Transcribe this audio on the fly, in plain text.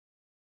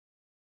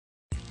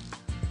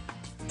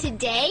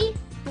Today,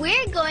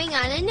 we're going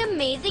on an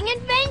amazing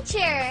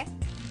adventure.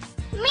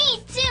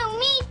 Me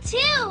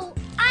too.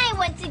 I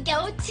want to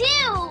go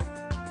too.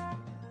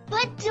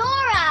 But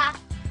Dora,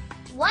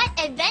 what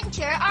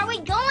adventure are we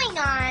going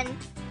on?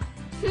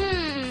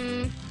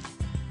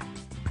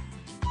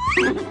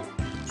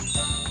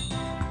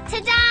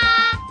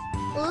 Ta-da!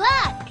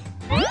 Look!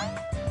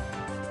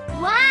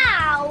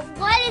 Wow,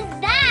 what is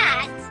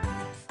that?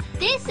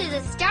 This is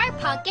a star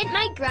pocket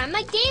my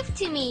grandma gave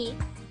to me.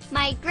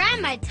 My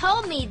grandma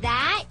told me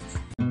that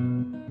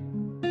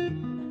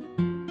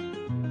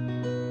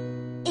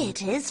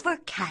it is for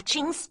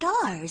catching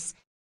stars.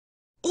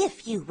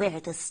 If you wear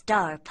the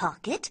star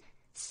pocket,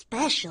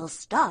 special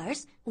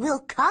stars will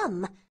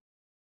come.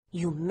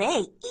 You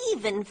may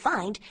even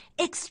find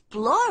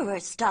explorer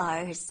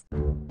stars.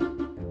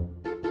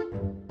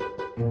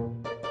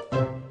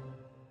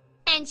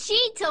 And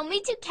she told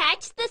me to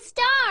catch the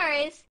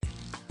stars.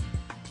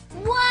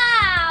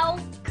 Wow!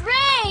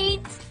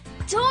 Great!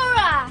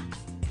 Dora!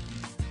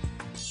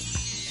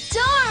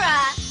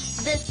 Dora!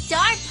 The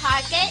star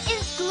pocket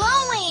is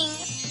glowing!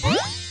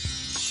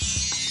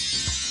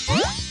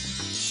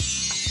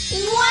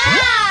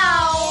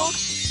 Wow!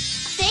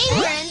 They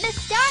were in the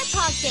star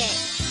pocket.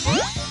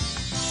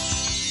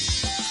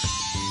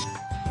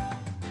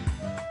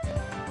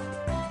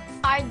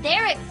 Are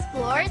there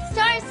explorer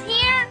stars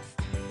here?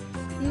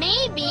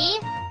 Maybe.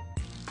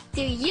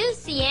 Do you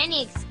see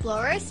any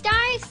explorer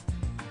stars?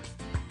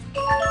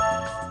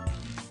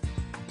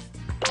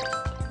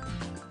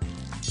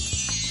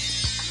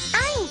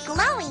 I'm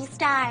glowing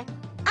star.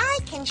 I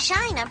can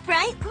shine a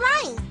bright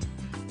light.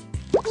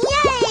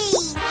 Yay!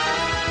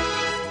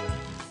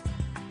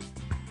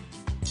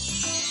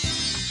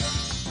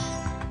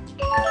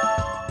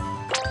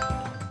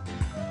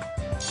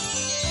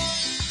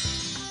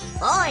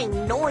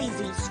 I'm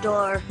noisy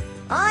star.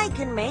 I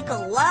can make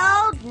a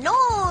loud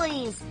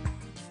noise.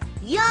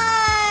 Yay!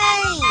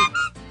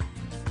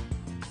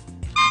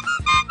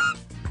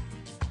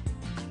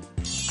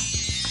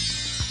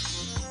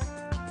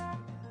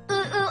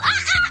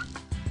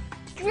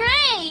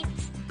 Great!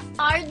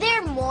 Are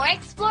there more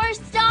explorer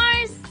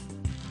stars?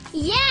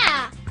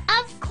 Yeah,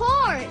 of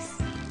course.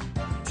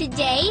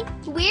 Today,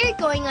 we're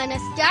going on a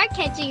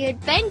star-catching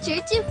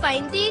adventure to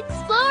find the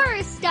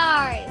explorer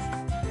stars.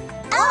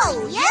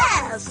 Oh,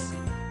 yes!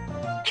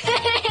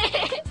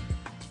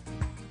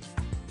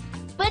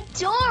 But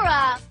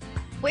Dora,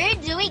 where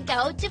do we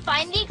go to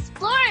find the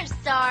explorer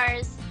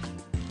stars?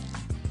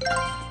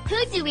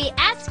 Who do we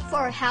ask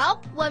for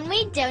help when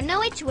we don't know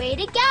which way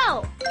to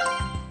go?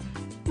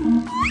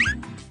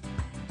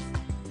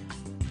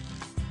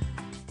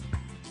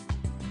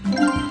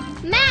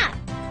 Map!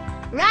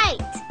 Right.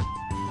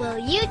 Will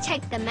you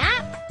check the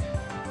map?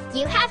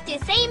 You have to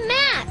say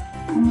map.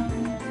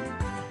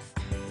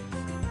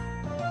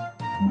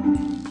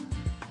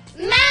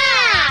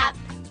 Map!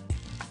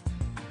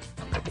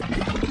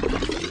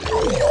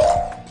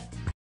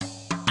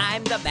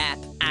 I'm the map.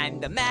 I'm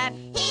the map.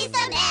 He's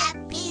the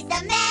map. He's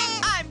the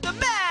map. I'm the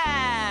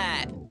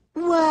map.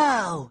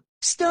 Wow!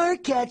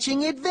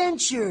 Star-catching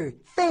adventure!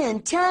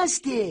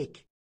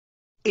 Fantastic!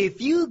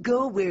 If you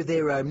go where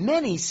there are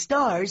many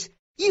stars,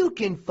 you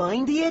can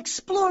find the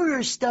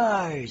explorer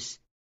stars.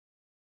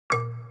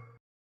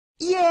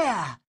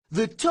 Yeah,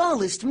 the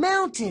tallest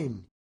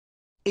mountain.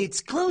 It's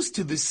close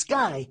to the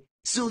sky,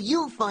 so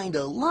you'll find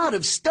a lot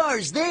of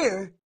stars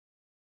there.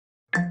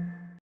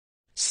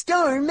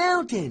 Star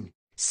Mountain.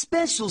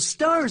 Special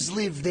stars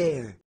live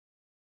there.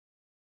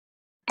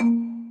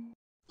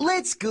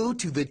 Let's go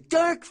to the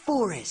dark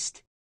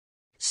forest.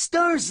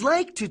 Stars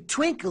like to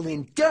twinkle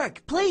in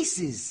dark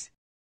places.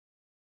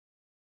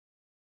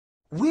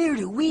 Where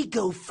do we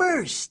go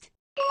first?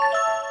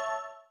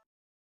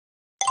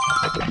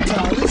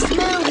 Tallest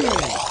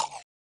mountain.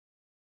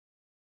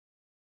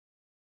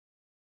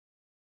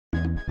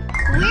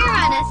 We're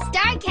on a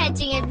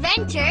star-catching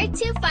adventure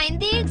to find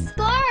the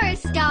explorer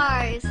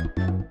stars.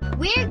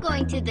 We're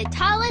going to the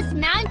tallest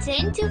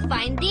mountain to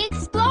find the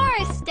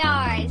explorer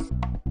stars.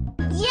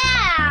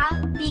 Yeah,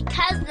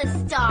 because the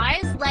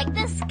stars like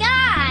the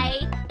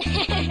sky.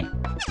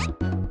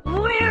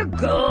 We're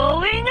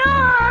going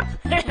up!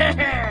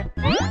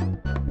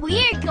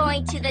 We're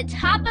going to the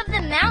top of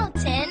the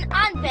mountain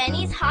on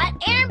Benny's hot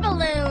air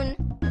balloon.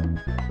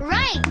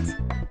 Right.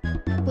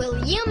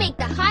 Will you make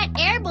the hot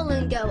air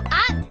balloon go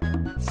up?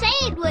 Say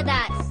it with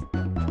us.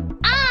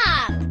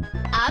 Up,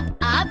 up,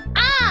 up,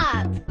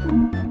 up.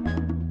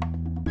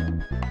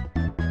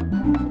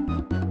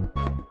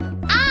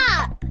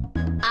 Up,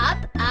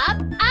 up,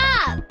 up,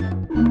 up.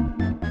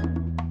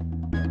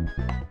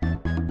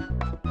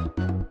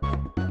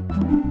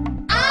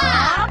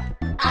 Up,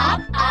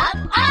 up, up,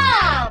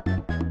 up.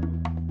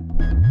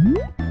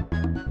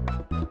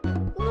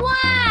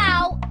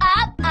 Wow,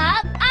 up,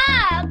 up,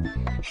 up.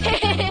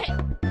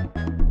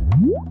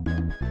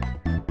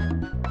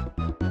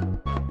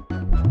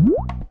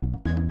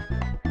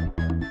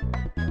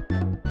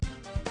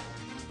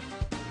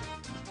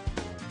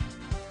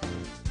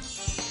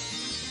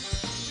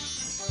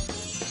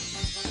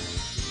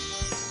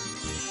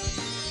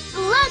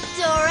 Look,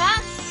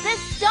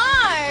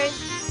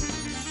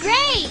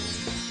 Great!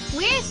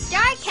 We're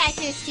star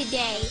catchers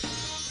today.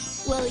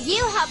 Will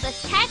you help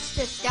us catch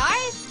the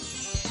stars?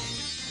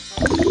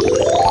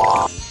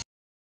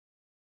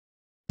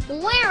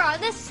 Where are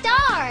the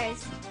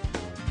stars?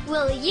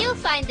 Will you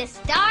find the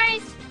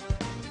stars?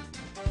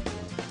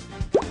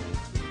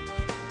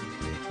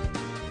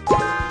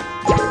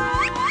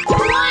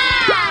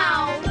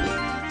 Wow!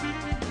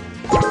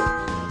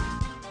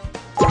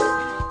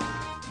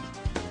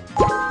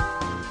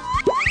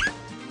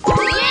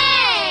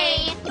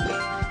 Yay!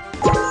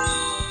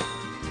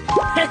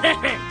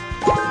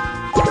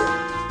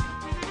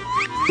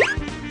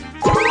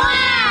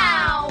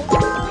 Wow!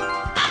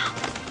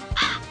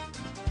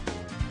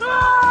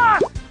 Ah!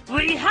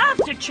 We have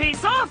to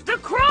chase off the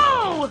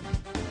crow!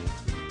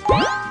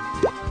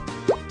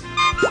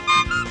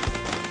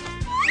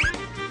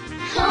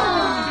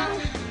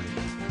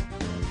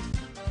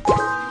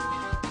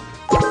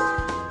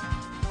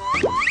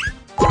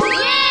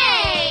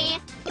 Yay!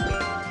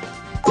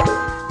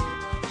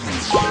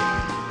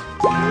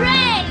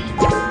 Hooray!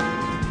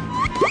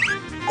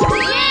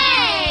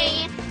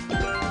 Yay!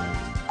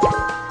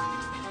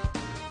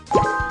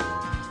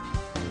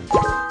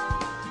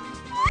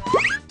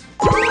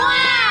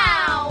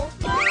 Wow!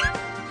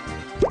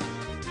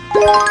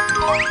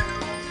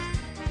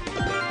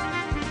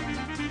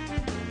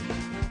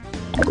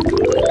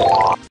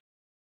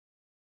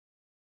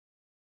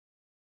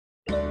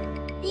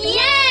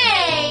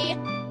 Yay!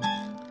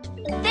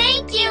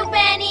 Thank you,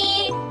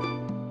 Benny!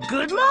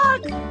 Good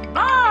luck!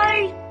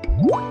 Bye!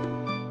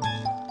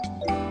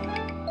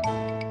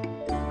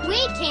 We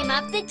came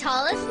up the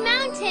tallest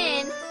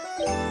mountain.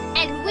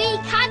 And we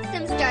caught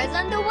some stars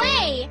on the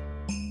way.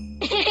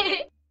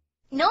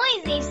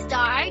 Noisy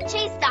Star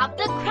chased off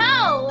the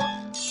crow.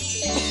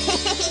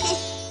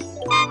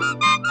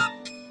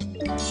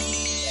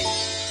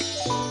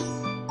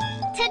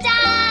 Ta-da!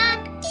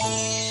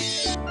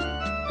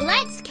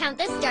 Let's count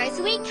the stars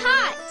we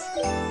caught.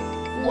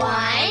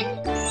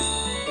 1,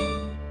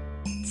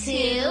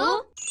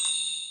 2,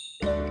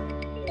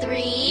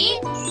 3,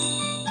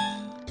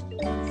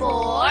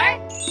 4,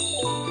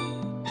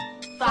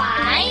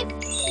 5,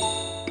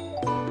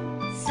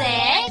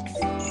 6,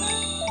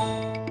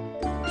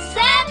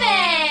 7.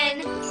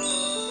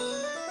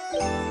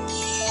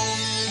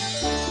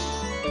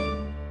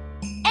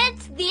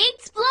 It's the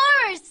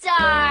Explorer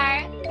Star.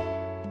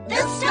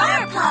 The Star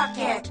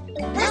Pocket!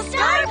 The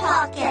Star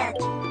Pocket!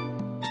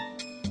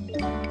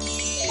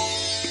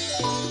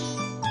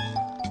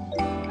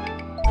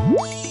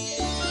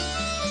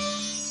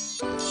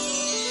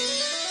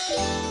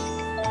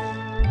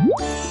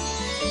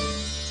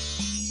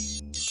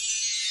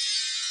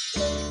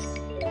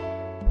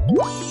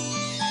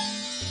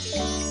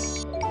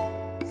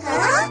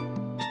 Huh?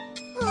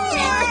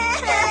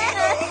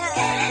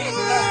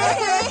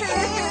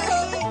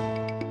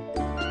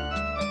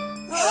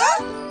 Huh?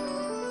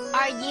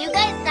 Are you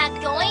guys not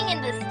going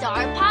in the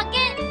Star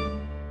Pocket?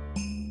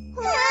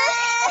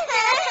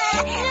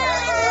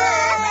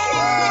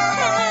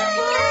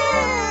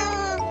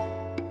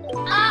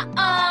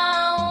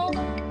 Uh-oh.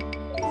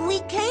 We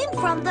came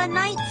from the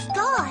night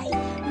sky.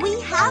 We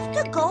have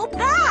to go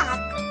back.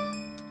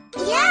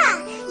 Yeah,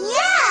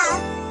 yeah.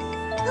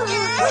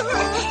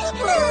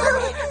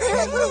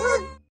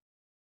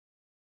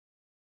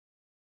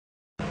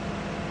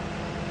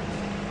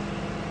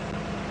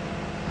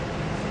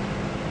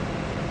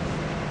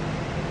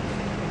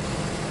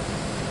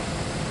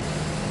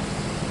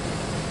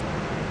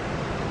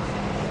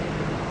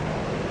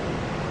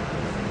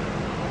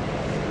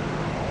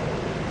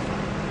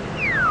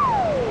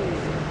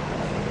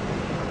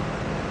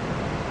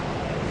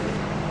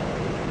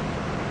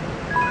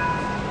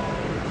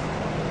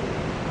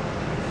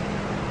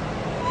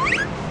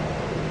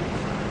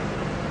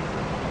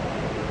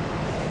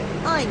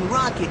 I'm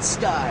Rocket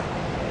Star.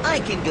 I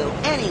can go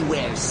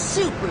anywhere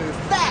super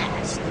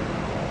fast.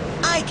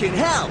 I can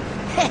help.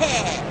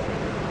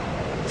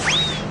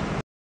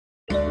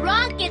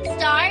 Rocket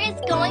Star is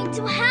going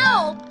to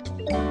help.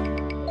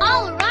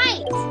 All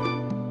right.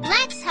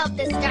 Let's help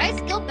the stars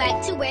go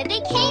back to where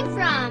they came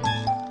from.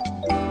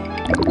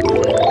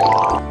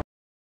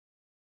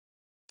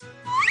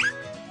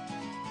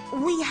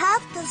 We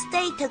have to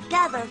stay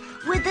together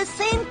with the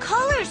same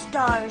color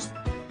stars.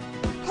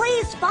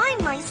 Please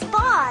find my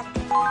spot.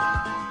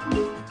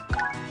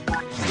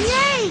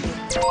 Yay!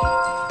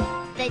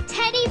 The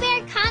Teddy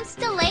Bear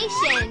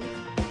Constellation.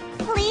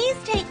 Please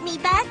take me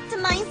back to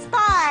my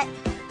spot.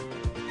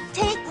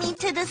 Take me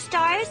to the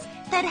stars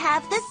that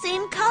have the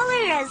same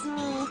color as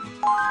me.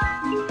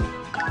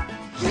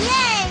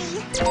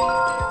 Yay!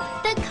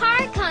 The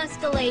Car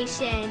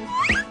Constellation.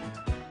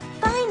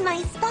 Find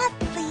my spot,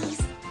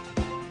 please.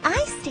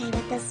 I stay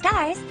with the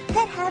stars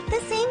that have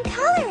the same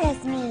color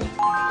as me.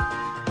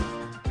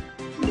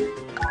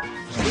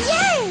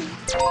 Yay!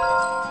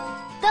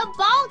 The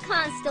Ball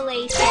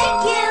Constellation.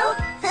 Thank you!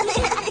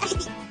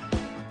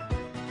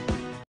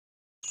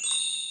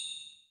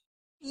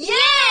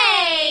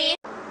 Yay!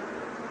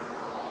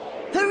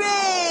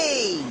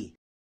 Hooray!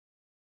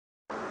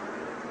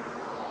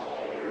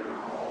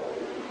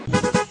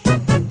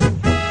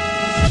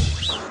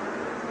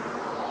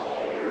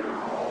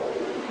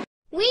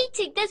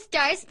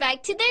 stars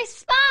back to their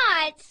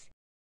spots.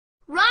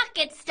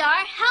 Rocket Star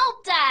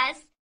helped us.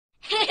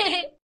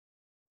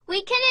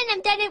 We couldn't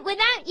have done it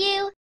without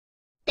you.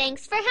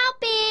 Thanks for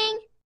helping.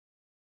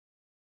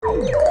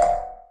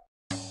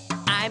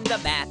 I'm the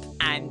Matt.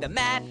 I'm the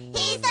Matt.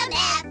 He's the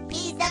Matt.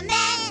 He's the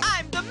Matt.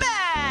 I'm the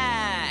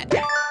Matt.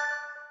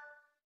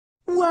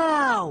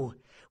 Wow!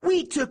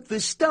 We took the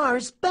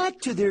stars back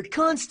to their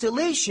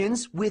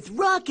constellations with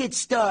Rocket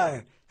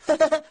Star.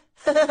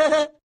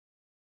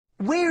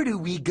 Where do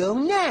we go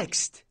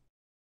next?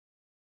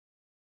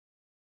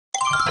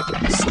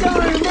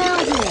 Star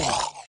Mountain!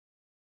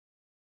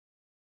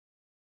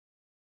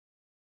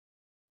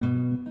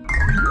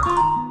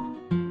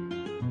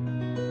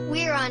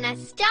 We're on a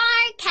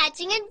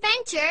star-catching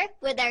adventure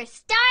with our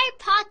Star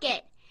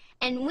Pocket,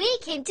 and we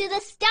came to the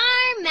Star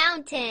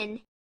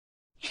Mountain.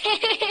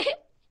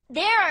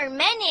 There are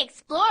many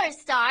explorer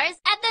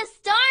stars at the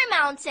Star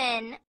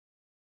Mountain.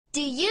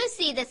 Do you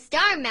see the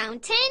Star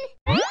Mountain?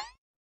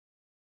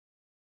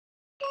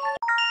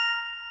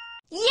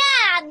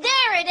 Yeah,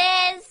 there it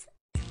is!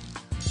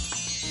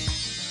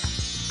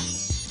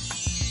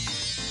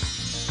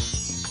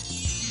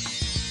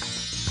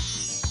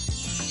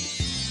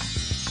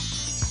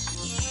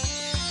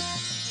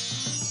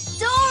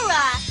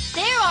 Dora,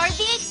 there are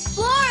the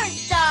explorer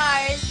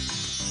stars!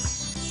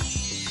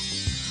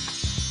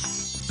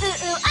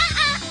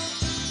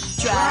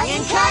 Try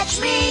and catch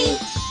me.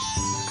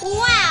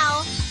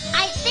 Wow,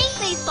 I think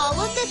they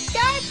followed the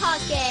Star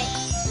Pocket.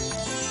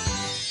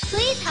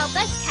 Please help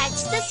us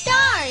catch the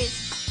stars.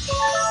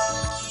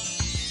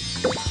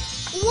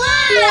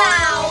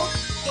 Wow!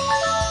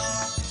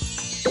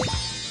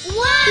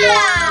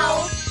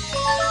 Wow!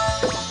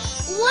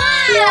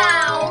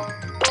 Wow!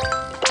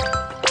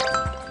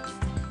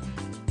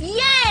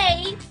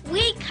 Yay!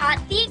 We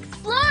caught the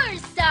explorer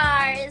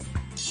stars.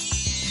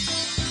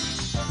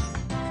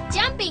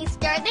 Jumping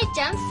star that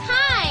jumps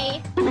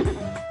high.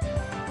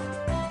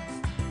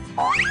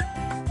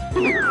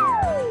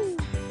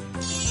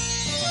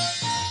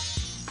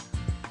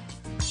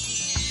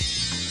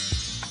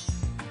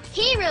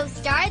 Hero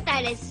star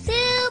that is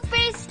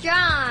super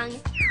strong.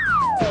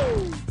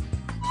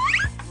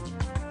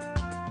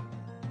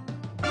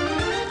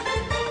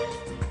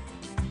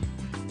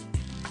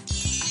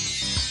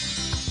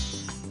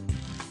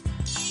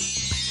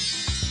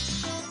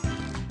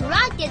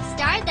 Rocket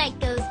star that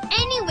goes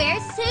anywhere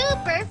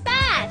super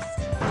fast.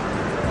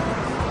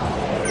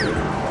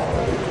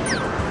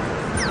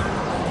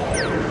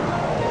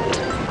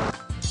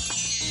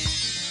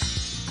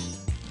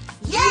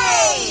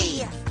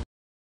 Yay!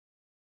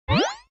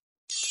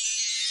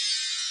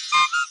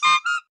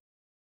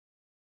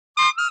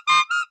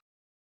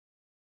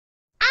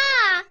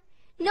 Ah!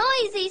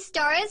 Noisy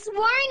Star is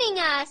warning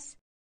us.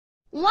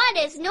 What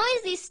is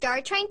Noisy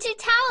Star trying to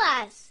tell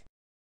us?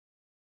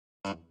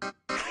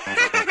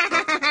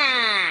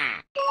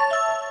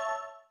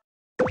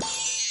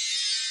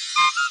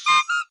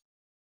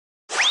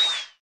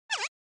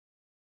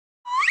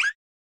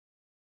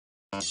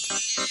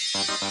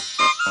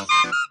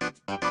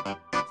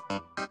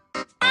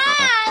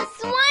 Ah!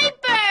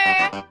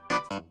 Swiper!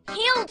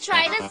 He'll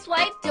try to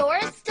swipe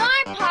Dora's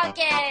Star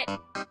Pocket.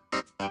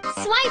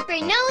 Swiper,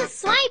 no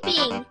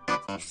swiping.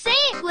 Say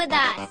it with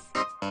us.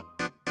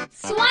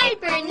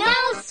 Swiper, no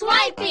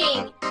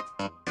swiping.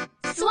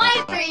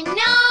 Swiper,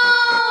 no!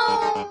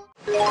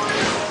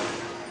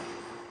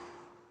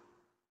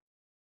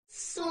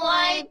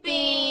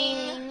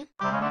 Swiping.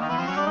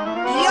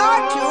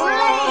 You're too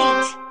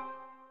late.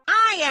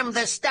 I am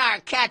the star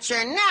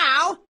catcher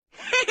now.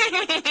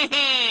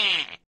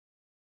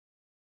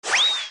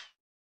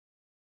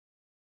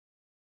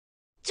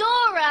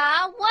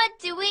 Dora, what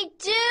do we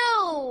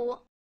do?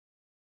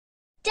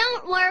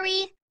 Don't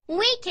worry,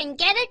 we can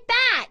get it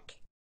back.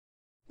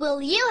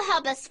 Will you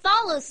help us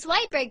follow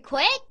Swiper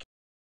quick?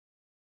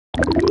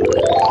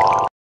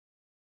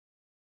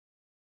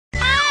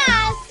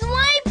 Ah,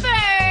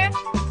 Swiper!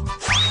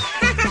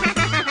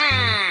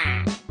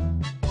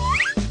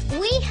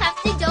 We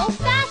have to go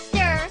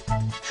faster.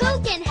 Who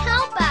can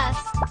help us?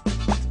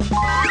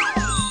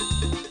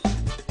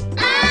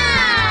 Ah!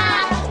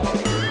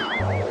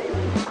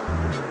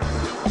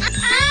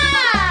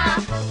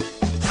 Ah!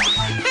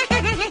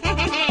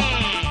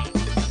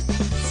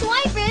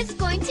 Swiper is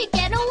going to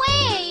get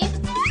away.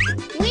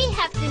 We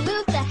have to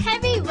move the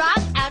heavy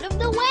rock out of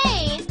the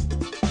way.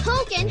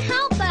 Who can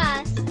help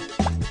us?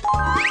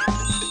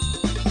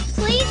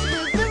 Please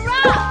move the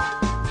rock.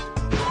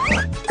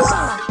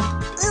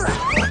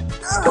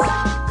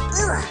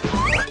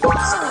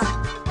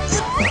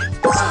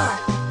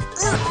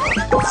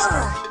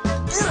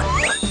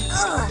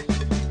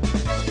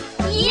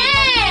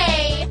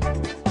 Yay!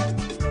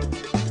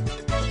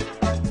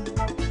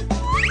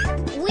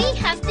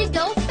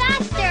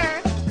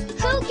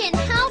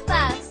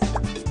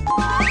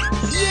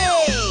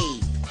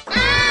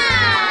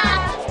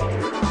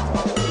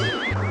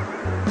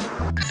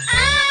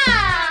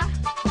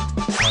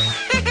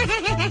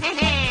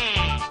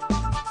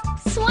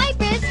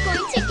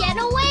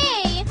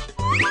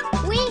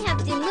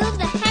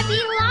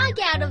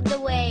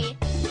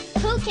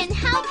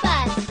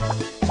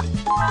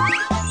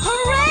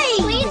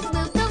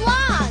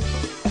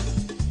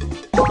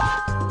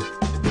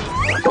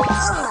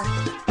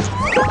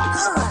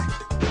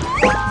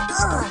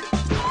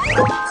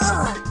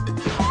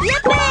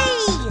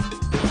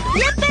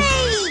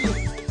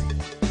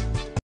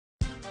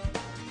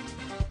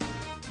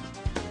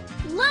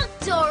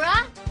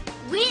 Dora,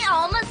 we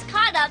almost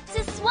caught up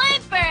to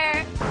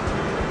Swiper.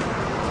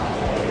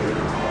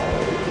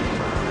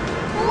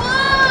 Whoa!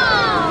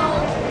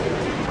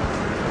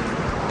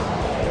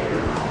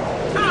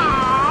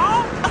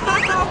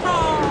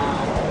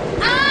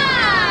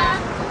 Ah!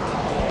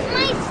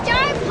 My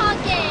star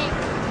pocket!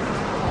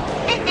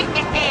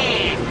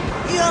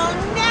 You'll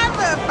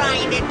never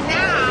find it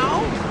now.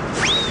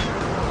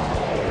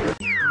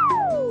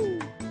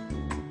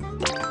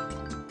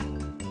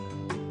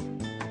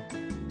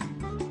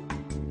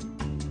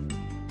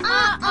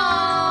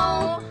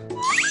 Uh-oh!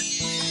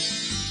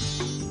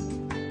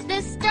 The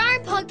star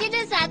pocket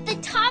is at the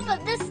top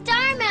of the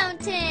star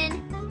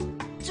mountain.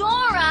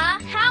 Dora,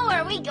 how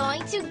are we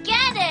going to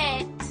get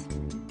it?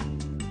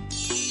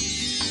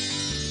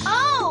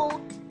 Oh,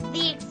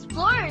 the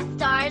Explorer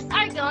stars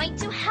are going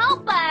to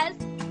help us.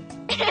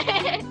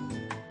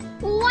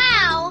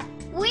 Wow,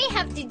 we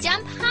have to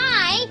jump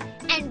high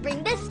and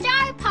bring the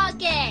star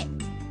pocket.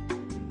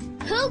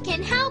 Who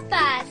can help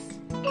us?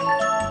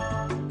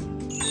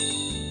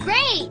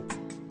 Great!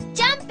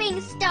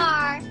 Jumping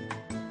star!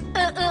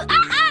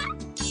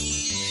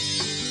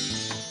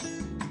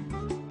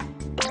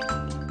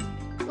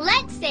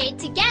 Let's say it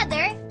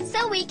together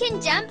so we can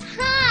jump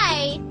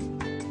high.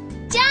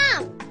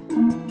 Jump!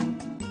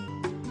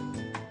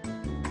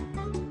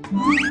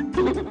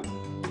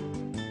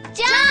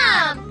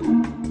 Jump!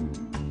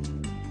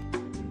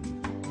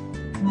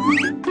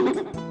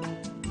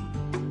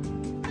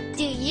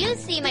 Do you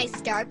see my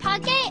star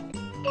pocket?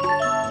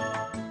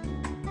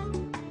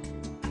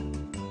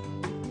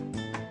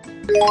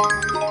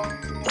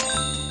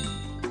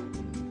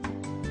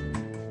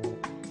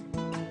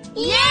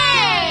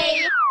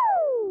 Yay!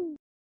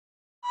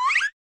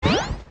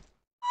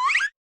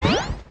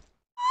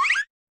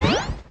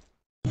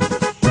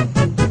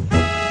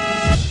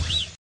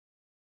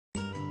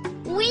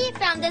 We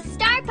found the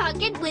star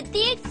pocket with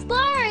the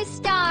Explorer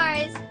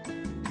stars.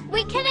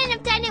 We couldn't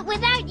have done it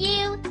without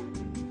you.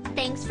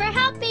 Thanks for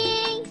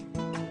helping.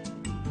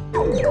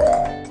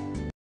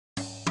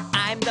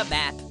 I'm the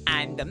map.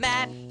 I'm the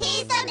map.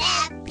 He's the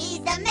map. He's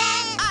the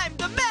man. I'm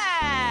the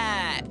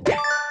map.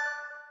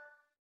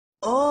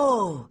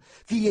 Oh,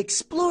 the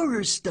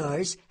Explorer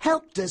stars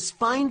helped us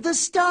find the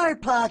star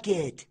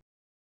pocket.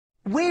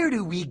 Where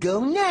do we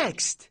go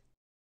next?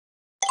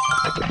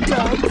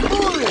 Dark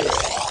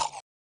Forest.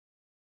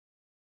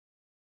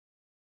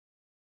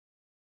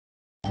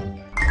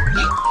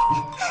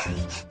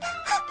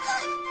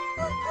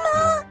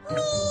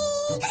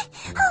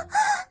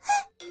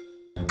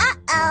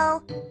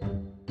 Uh-oh.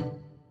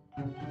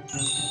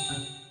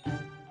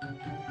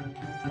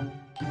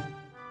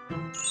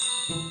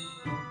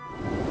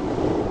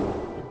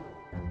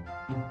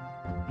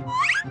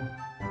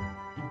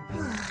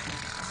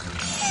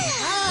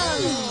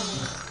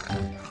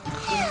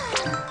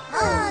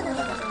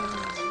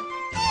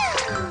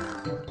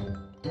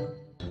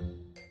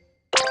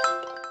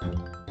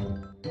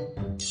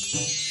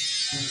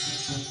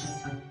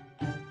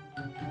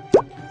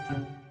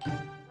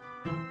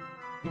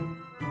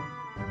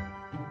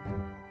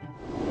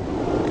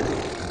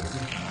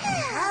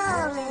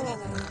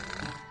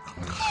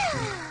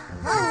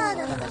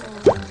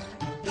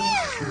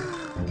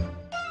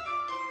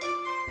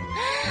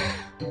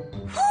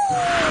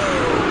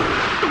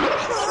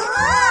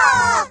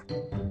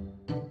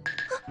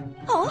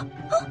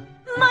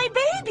 My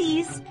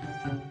babies!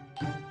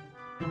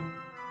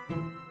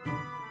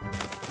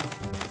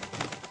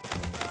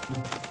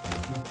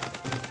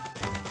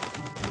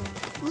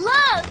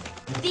 Look!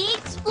 The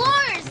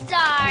Explorer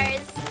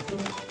stars!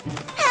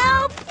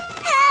 Help!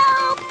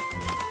 Help!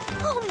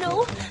 Oh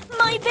no!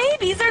 My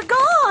babies are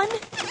gone!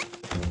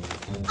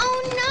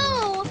 Oh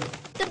no!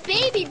 The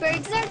baby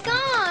birds are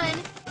gone!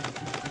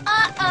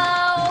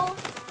 Uh-oh!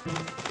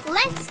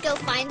 Let's go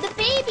find the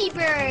baby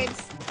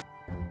birds!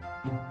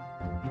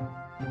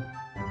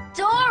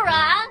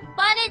 Dora,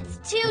 but it's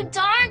too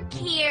dark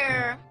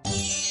here!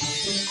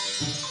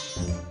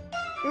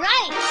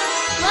 Right!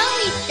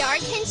 Glowy Star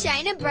can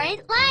shine a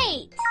bright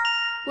light!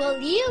 Will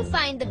you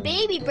find the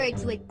baby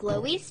birds with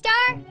Glowy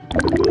Star?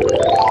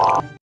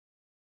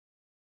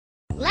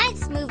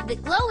 Let's move the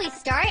Glowy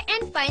Star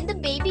and find the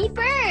baby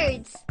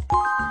birds!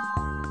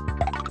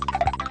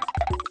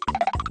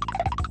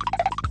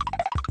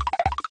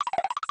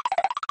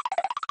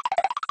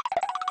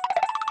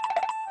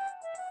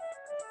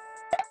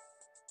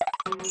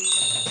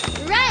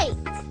 Right!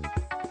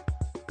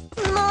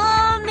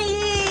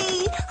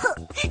 Mommy!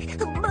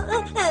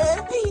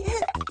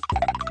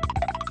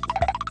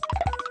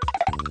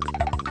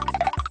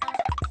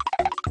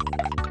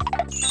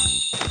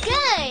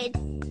 Good!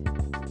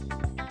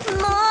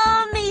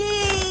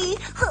 Mommy!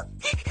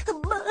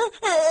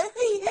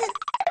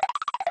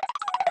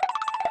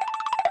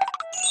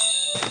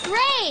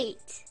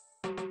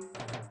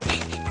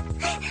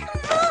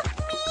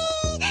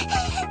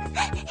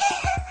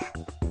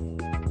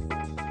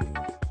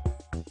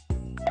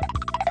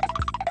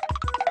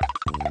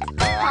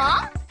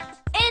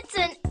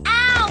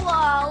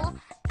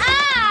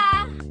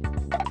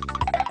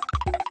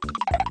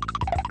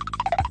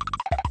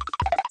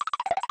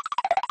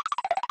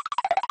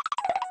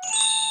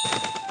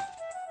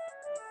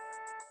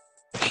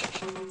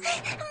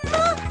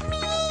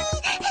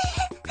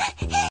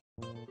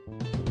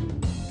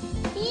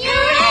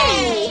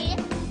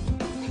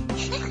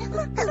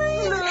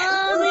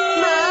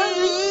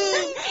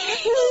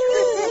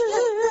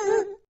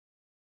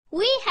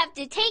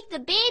 the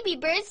baby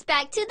birds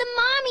back to the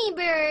mommy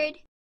bird.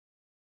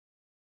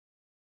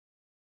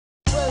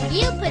 Will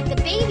you put the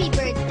baby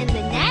birds in the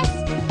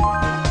nest?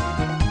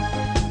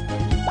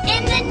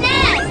 In the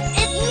nest!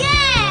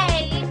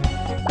 Yay!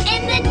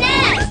 In the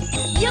nest!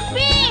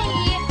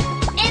 Yippee!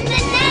 In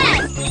the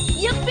nest!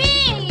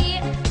 Yippee!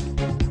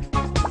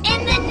 In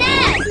the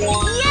nest!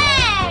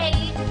 Yay!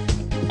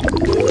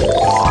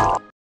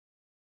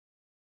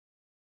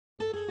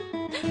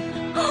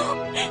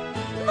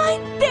 My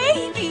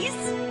babies!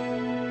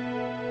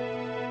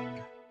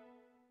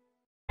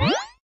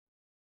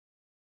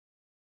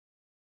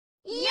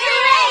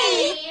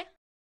 Yay!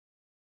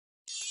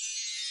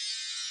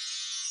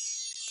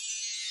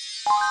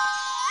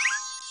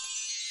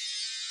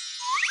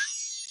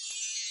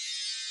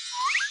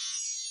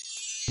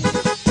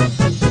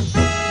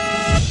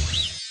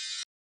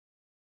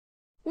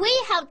 We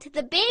helped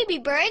the baby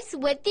birds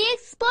with the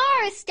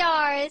Explorer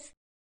stars.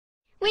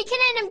 We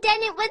couldn't have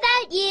done it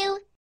without you.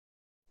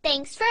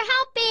 Thanks for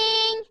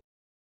helping.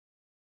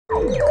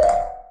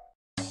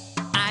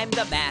 I'm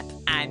the map,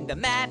 I'm the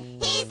map.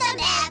 He's the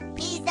map,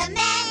 he's the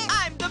map.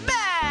 I'm the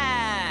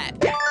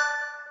map!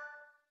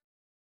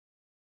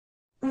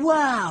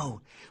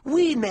 Wow!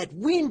 We met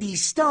Windy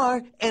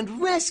Star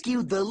and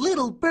rescued the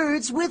little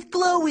birds with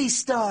Glowy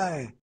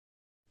Star.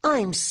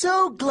 I'm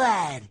so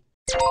glad.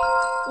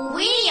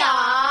 We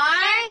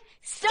are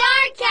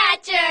Star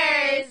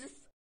Catchers.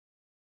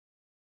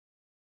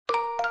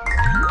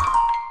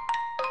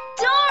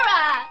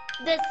 Dora,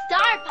 the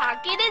Star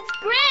Pocket is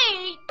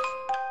great.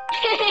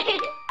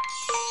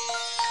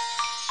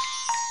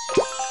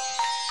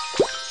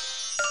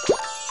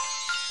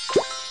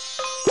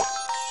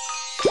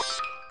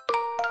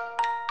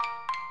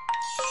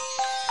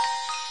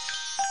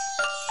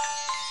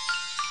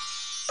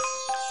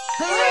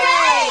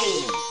 Hooray!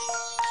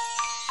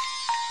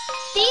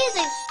 These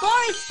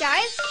Explorer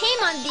stars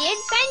came on the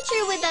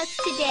adventure with us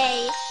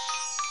today.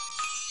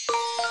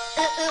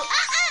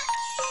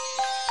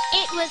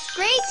 It was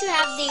great to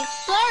have the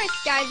Explorer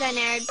stars on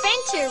our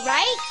adventure,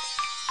 right?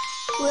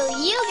 Will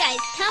you guys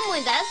come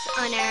with us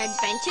on our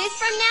adventures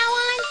from now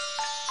on?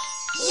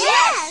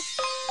 Yes!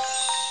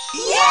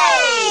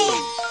 Yay!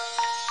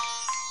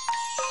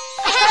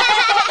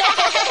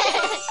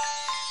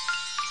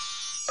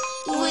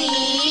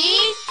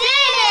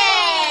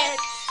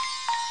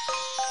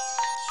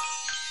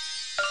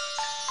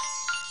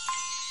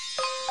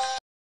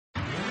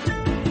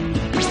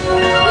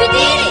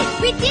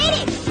 We did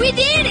it! We did it! We did it! We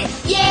did it!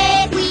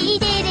 Yeah! We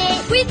did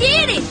it! We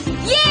did it!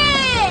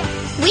 Yeah!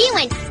 We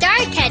went star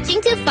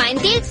catching to find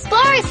the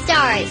Explorer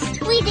stars.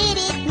 We did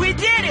it! We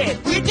did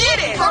it! We did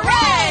it!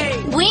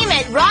 Hooray! We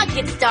met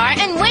Rocket Star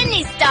and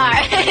Windy Star.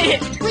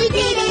 We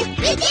did it!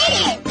 We did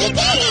it! We did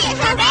it!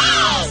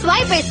 Hooray!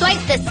 Swiper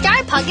swiped the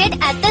Star Pocket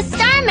at the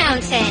Star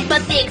Mountain.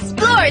 But the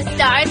Explorer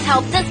stars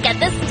helped us get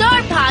the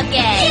Star Pocket.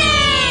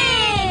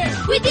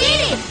 Yeah! We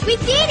did it! We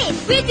did it!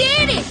 We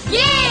did it!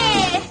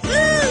 Yeah!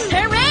 Ooh!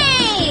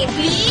 Hooray!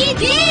 We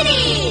did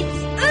it!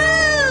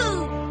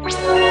 Ooh!